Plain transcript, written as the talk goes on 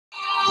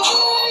5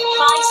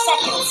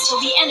 seconds till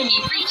the enemy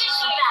reaches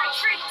the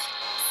battlefield.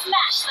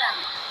 Smash them.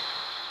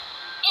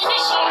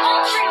 Initiate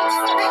retreat.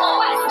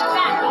 Request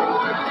backup.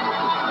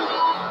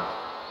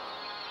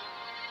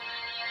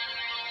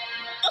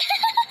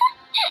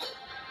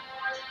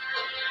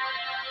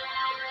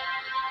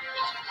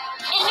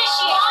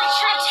 Initiate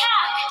retreat.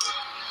 Attack.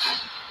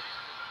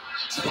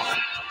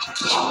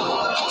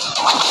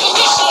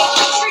 Initiate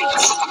retreat.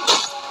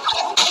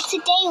 It's a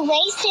day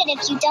wasted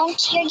if you don't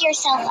cheer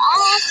yourself up.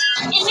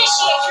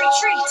 Initiate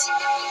retreat.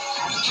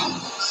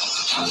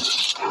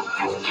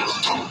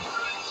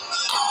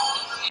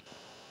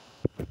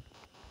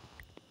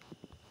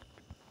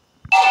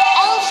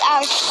 Elves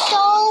are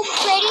so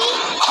pretty,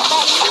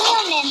 but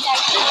humans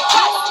are too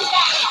tough.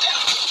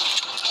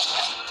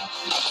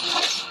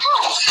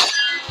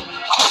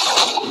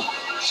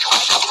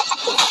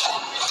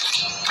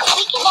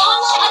 We can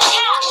Launch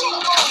attack.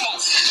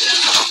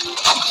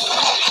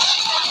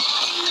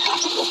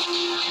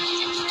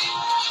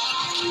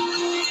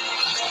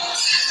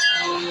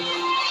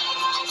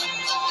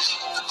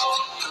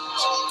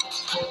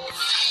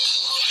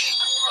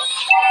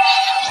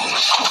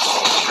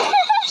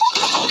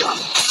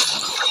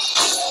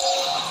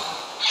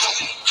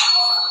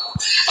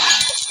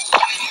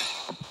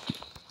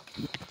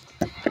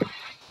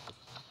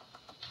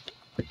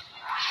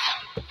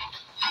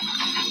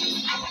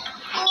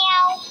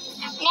 Meow.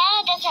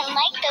 Nana doesn't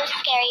like those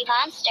scary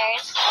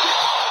monsters.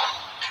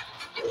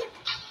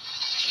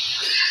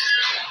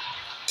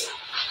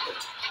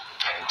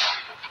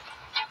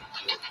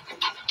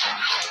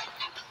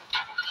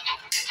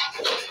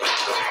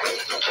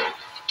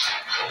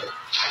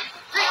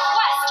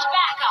 Request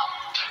backup.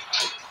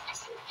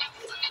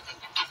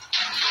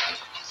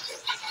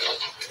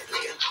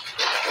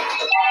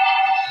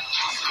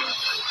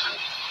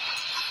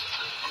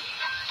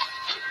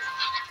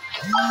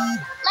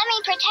 Let me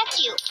protect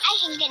you. I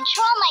can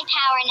control my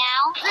power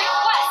now.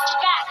 Request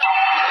backup.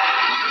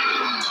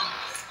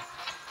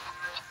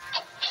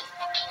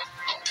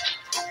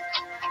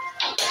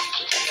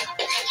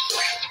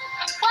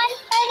 One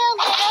for the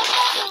little girl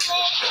who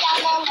lives down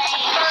the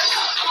lane. First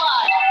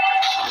blood.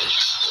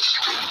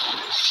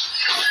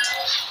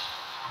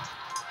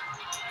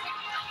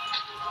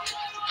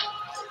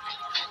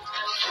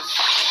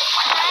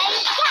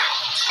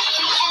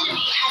 The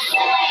enemy has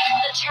slain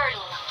the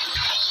turtle.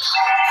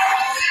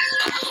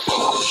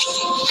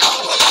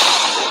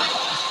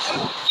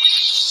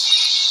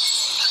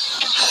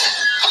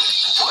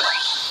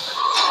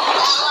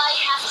 Ally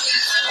has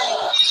been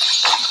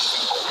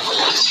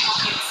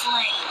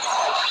slain.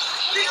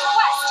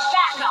 Request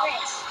backup.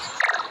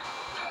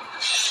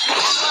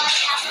 Ally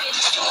has been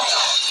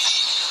slain.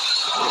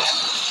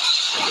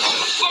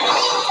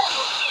 Enemy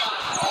double kill.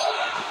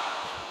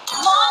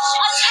 Launch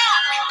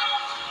attack.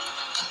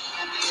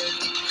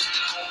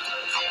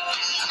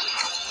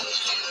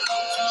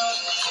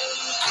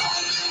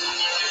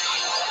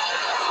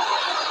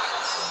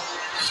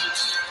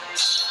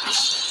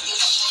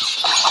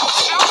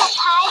 Apple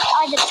pies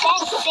are the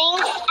best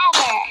things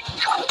ever.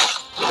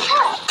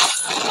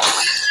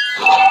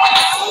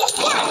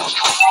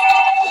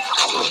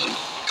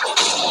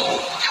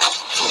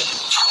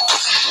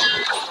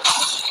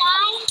 The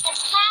sky, the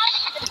clouds,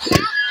 the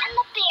grass, and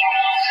the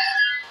berries.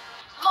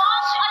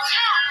 Launch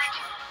attack.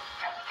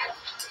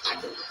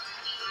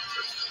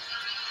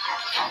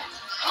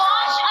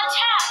 Launch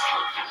attack.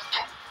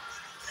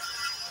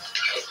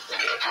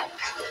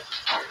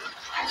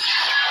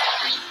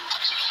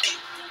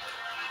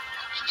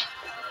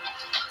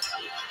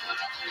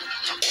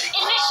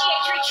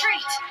 Initiate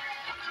retreat.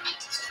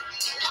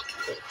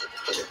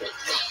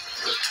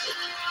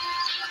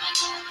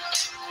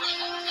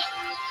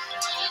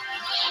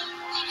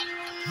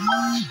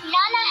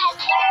 Nana has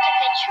learned to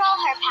control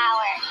her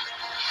power.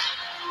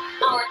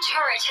 Our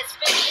turret has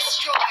been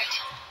destroyed.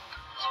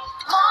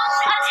 Launch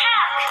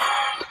attack.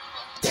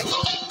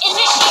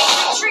 Initiate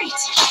retreat.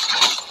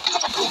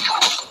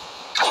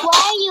 Why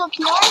are you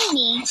ignoring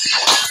me?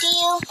 Do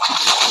you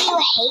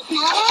hate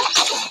Nana?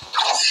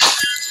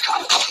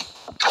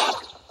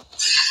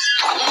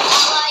 An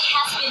ally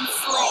has been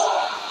slain.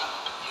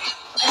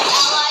 An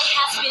ally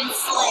has been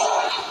slain.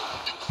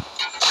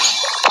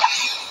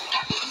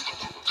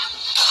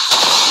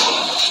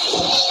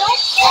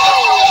 Don't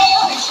worry.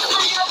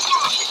 Under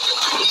attack.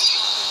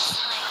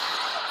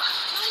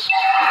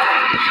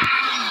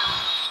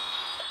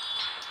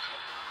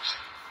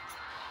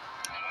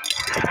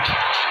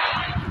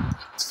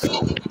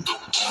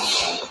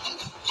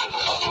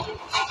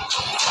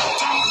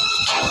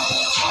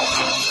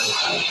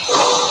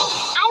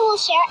 I will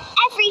share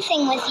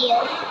everything with you,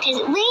 because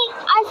we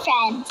are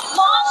friends.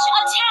 Launch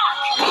attack.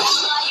 An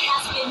ally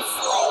has been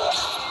slain.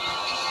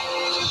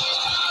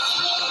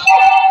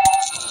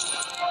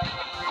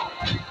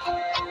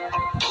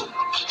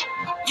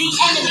 The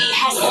enemy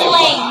has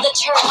slain the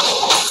turtle.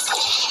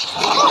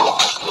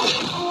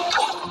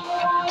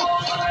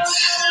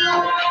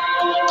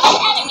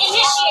 Enemy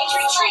initiate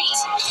retreat.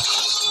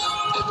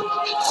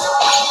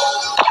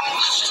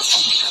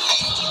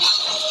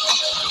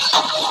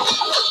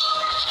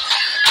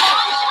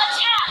 Launch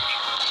attack.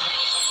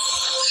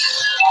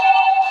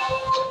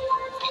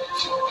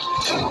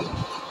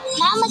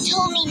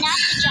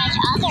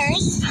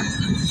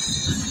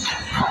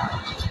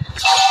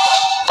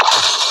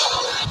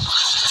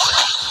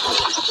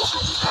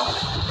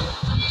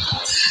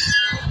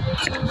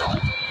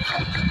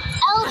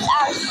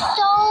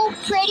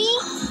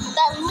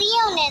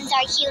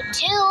 are cute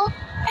too.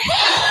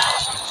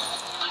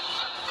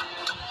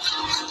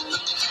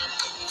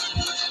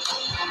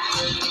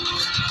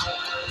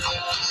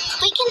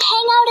 We can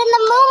hang out in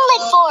the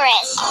moonlit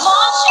forest.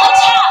 Launch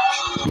attack!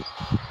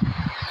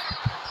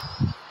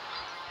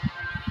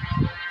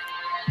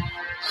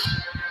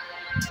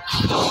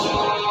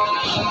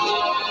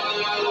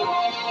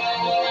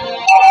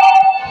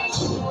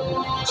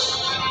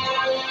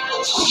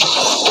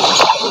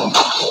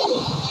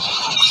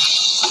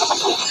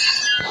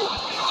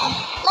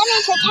 Let me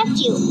protect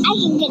you. I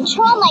can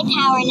control my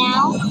power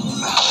now.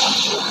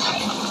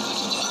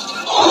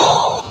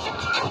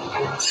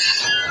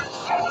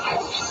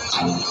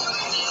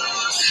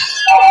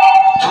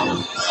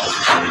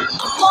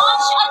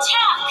 Launch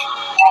attack!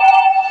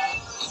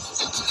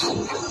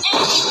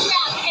 Enemy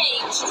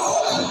rampage!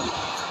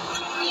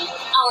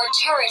 Our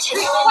turret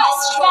has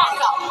been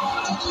backup!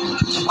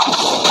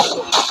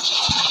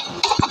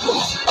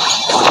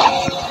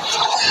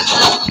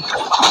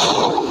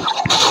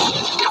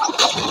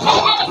 An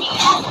enemy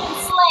has been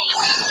slain!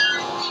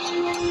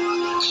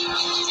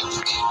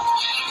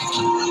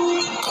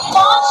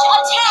 Launch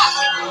attack!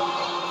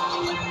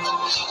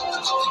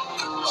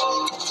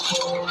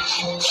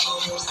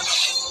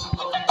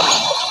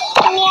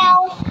 Meow.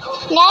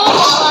 Now you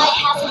know Ally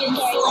has been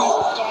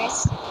slain. monsters.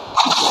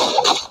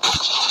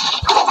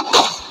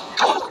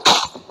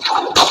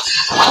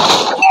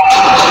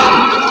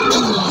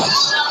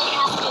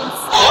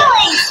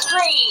 Killing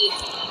spree!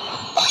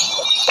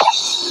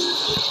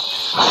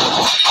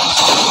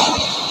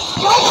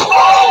 Don't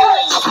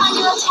worry.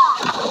 Under attack!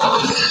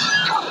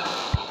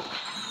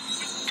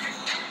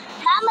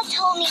 Mama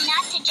told me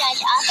not to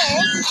judge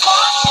others.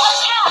 Launch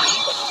attack!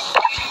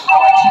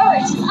 Our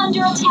turret is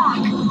under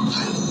attack!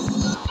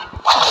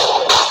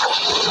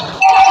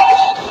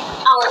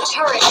 Our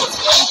turret has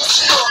been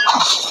destroyed.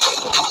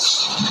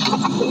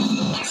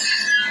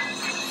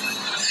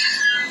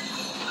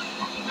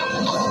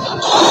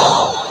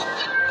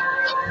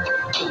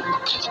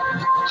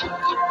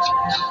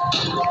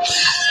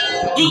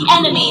 The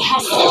enemy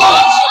has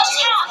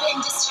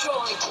been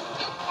destroyed.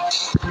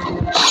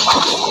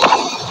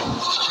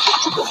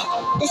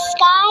 The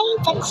sky,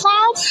 the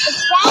clouds, the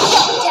grass,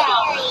 the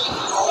Down. fairies.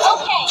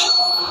 Okay.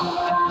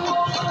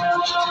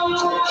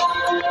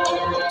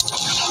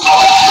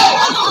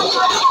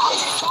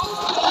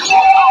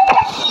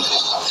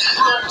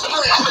 Our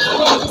turret has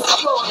been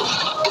destroyed.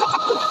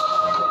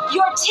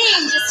 Your team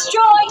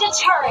destroyed a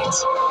turret.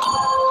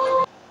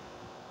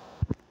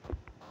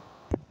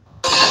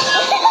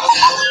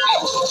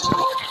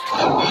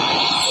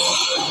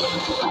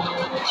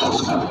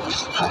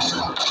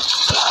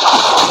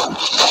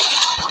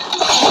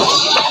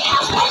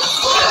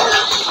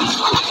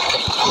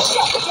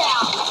 Shut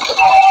down.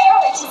 Our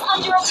turret is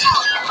under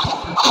attack.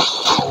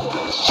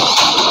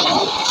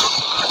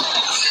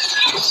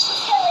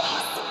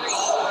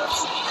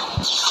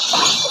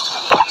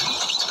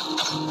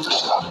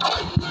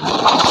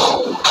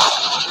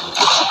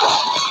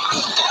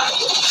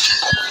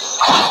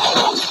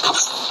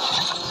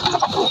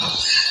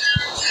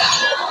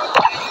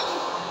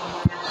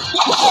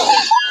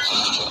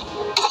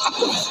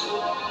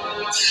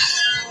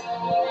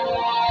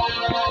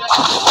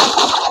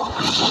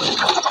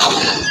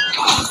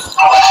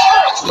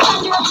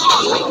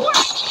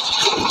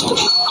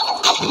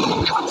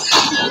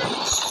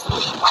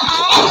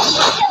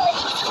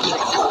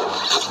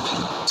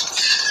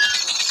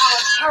 Our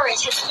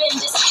turret has been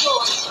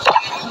destroyed.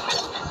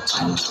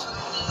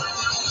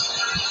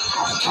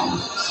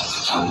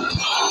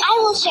 I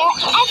will share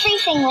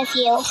everything with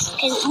you,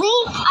 because we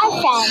are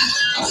friends.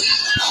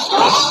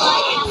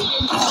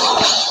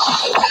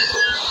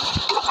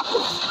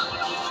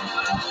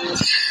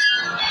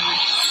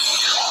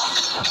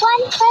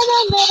 One for the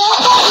little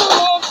girl who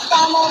lives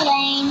down the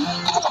lane.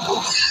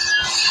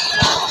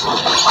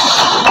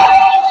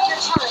 Your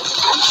turret is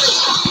under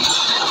attack.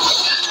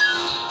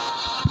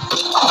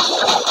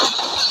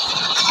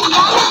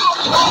 Mama has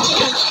learned to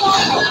control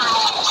her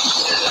power.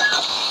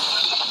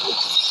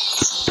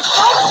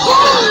 Don't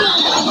bully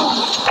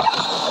me!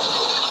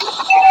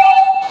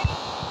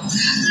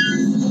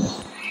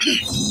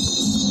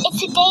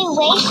 It's a day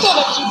wasted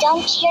if you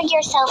don't cheer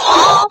yourself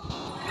up.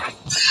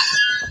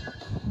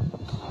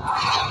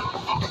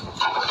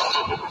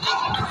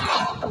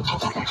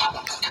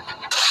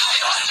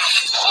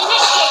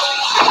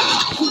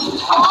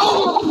 Why are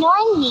you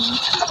ignoring me?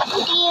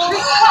 Do you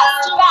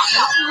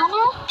backup,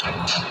 Hannah?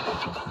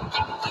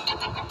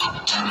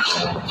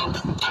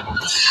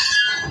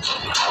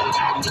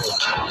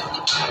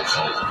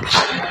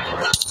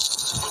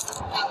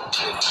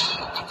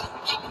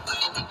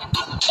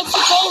 It's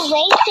a day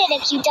wasted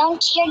if you don't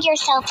cheer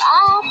yourself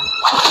up.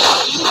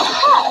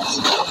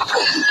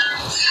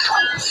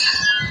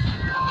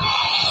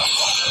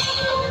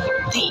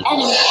 The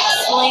enemy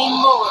has slain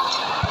Lord.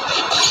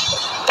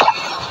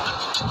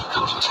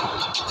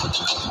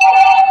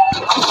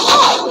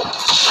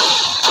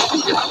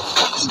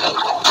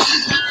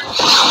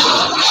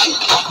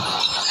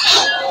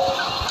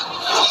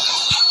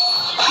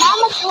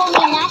 Mama told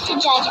me not to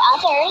judge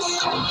others.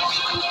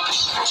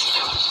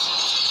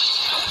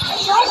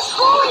 Stop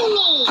fooling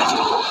me!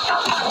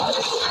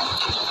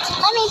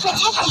 Let me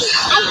protect you.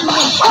 I can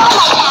control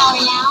my power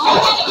now.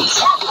 Enemy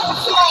has been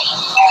slain.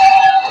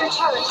 Your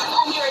turret is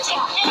under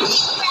attack. Enemy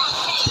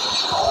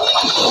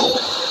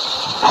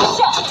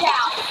shut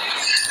down.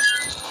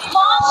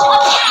 Launch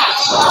attack.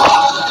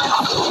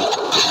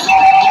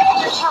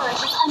 Your turret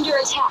is under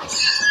attack.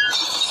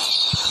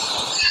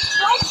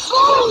 Stop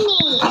fooling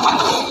me!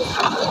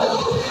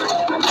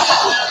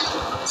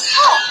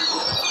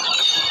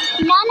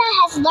 Nana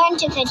has learned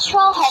to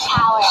control her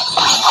power.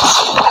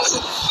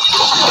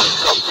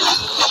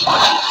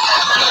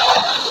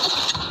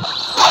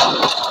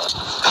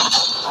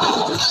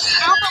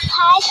 Apple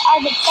pies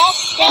are the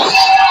best thing.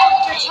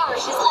 Your turret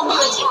is under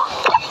attack.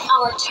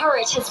 Our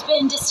turret has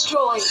been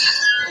destroyed.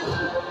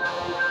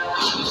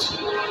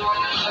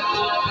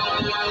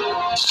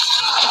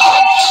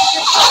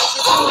 Your turret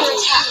is under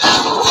attack.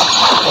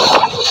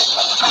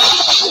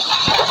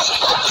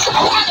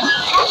 Enemy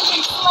has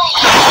been slain.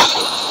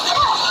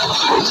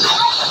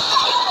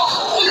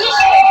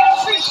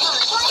 Initiate retreat.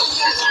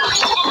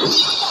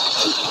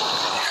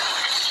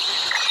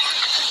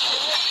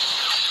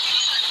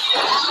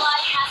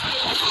 Ally has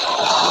been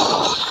destroyed.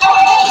 Our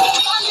base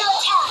is under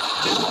attack.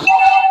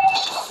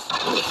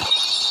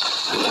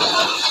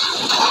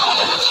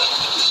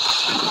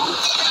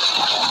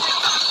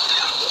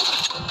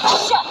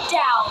 Shut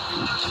down.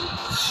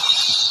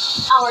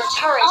 Our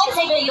turret has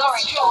been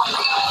destroyed.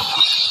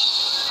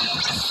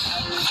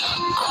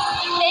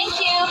 Thank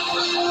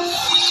you.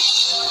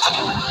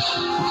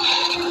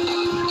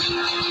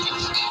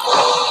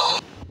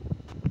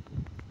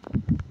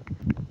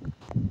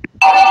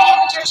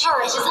 Your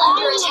turret is Why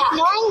under are you attack.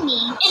 ignoring me?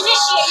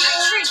 Initiate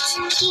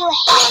retreat. Do you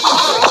hate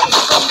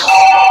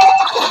me?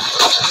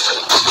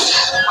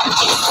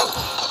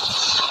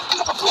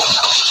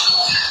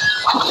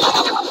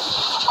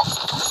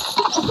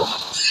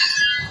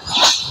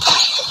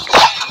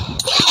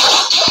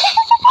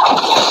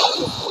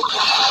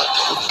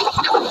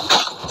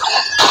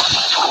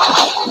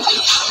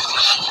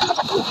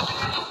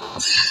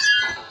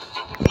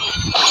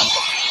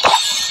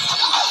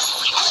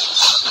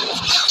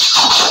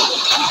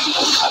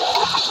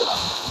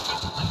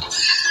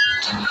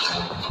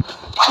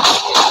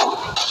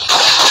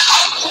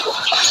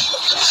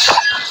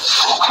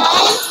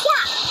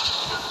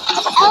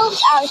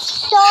 Elves are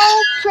so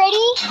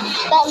pretty,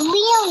 but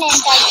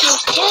leonins are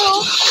cute too.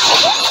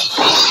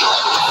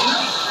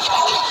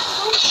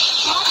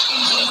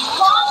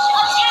 Launch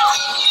attack.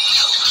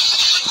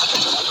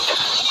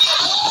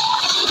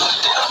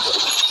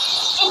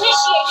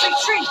 Initiate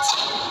retreat.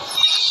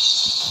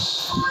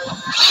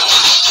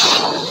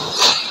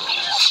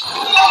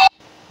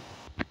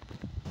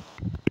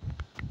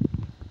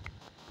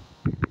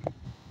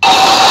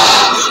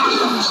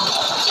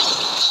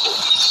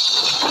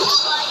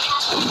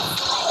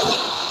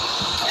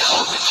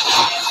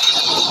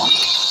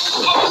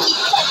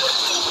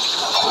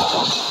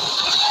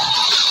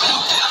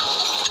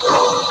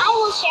 I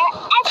will share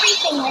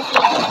everything with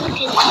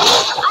you because